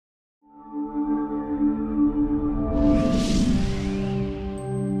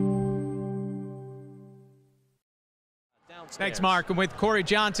Thanks, Mark. And with Cori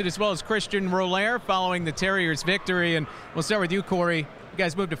Johnson as well as Christian Rohlehr following the Terriers' victory. And we'll start with you, Cori. You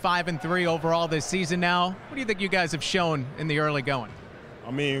guys moved to 5-3 overall this season now. What do you think you guys have shown in the early going?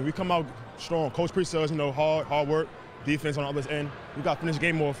 I mean, we come out strong. Coach Priest says, hard work, defense on the other end. We got to finish the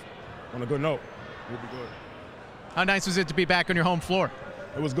game off on a good note. We'll be good. How nice was it to be back on your home floor?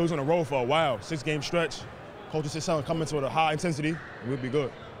 It was good. It was on the road for a while. 6-game stretch. Coach said something coming to a high intensity. We'll be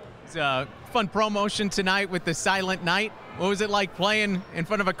good. It's a fun promotion tonight with the Silent Night. What was it like playing in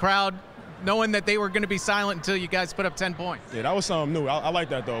front of a crowd, knowing that they were going to be silent until you guys put up 10 points? Yeah, that was something new. I like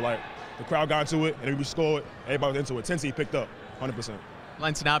that, though. Like, the crowd got into it, and then we scored. Everybody was into it. Intensity picked up, 100%.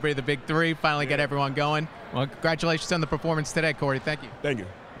 Lenson Aubrey, the big three, finally got everyone going. Well, congratulations on the performance today, Cori. Thank you. Thank you.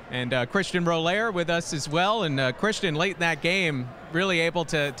 And Christian Rohlehr with us as well. And Christian, late in that game, really able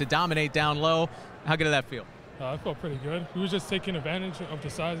to dominate down low. How good did that feel? I felt pretty good. We were just taking advantage of the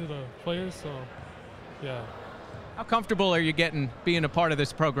size of the players, so yeah. How comfortable are you getting being a part of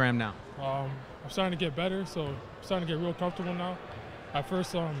this program now? I'm starting to get better, so I'm starting to get real comfortable now. At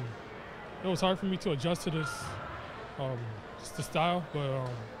first, it was hard for me to adjust to this the style, but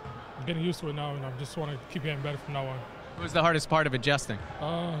I'm getting used to it now, and I just want to keep getting better from now on. What was the hardest part of adjusting?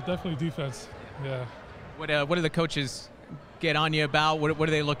 Definitely defense, yeah. What do the coaches get on you about? What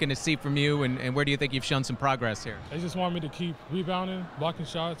are they looking to see from you, and where do you think you've shown some progress here? They just want me to keep rebounding, blocking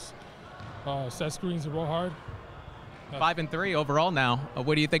shots, set screens and roll hard. 5-3 overall now.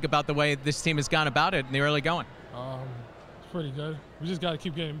 What do you think about the way this team has gone about it in the early going? It's pretty good. We just got to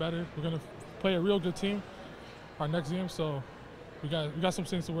keep getting better. We're going to play a real good team our next game, so we got some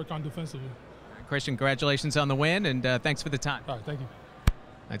things to work on defensively. Christian, congratulations on the win, and thanks for the time. All right, thank you.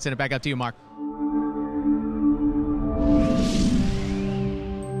 I'd send it back out to you, Mark.